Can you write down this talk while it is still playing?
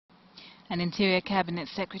And Interior Cabinet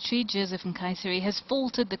Secretary Joseph Nkaissery has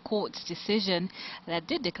faulted the court's decision that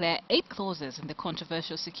did declare 8 clauses in the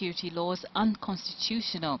controversial security laws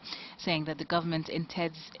unconstitutional, saying that the government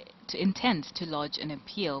intends to lodge an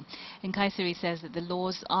appeal. Nkaissery says that the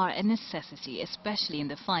laws are a necessity, especially in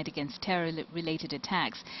the fight against terror-related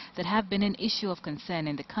attacks that have been an issue of concern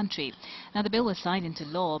in the country. Now, the bill was signed into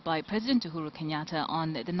law by President Uhuru Kenyatta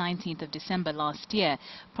on the 19th of December last year,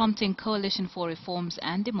 prompting Coalition for Reforms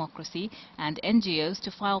and Democracy and NGOs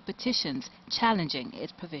to file petitions challenging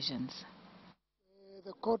its provisions.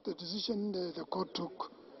 The decision the court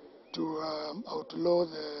took to outlaw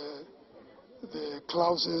the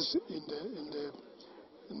clauses in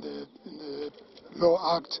the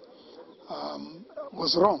Law Act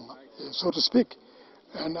was wrong, so to speak.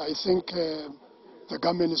 And I think the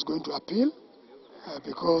government is going to appeal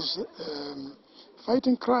because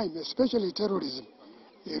fighting crime, especially terrorism,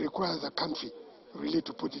 it requires the country really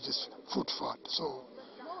to put its foot forward. So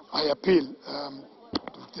I appeal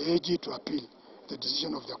to the AG to appeal the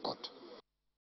decision of the court.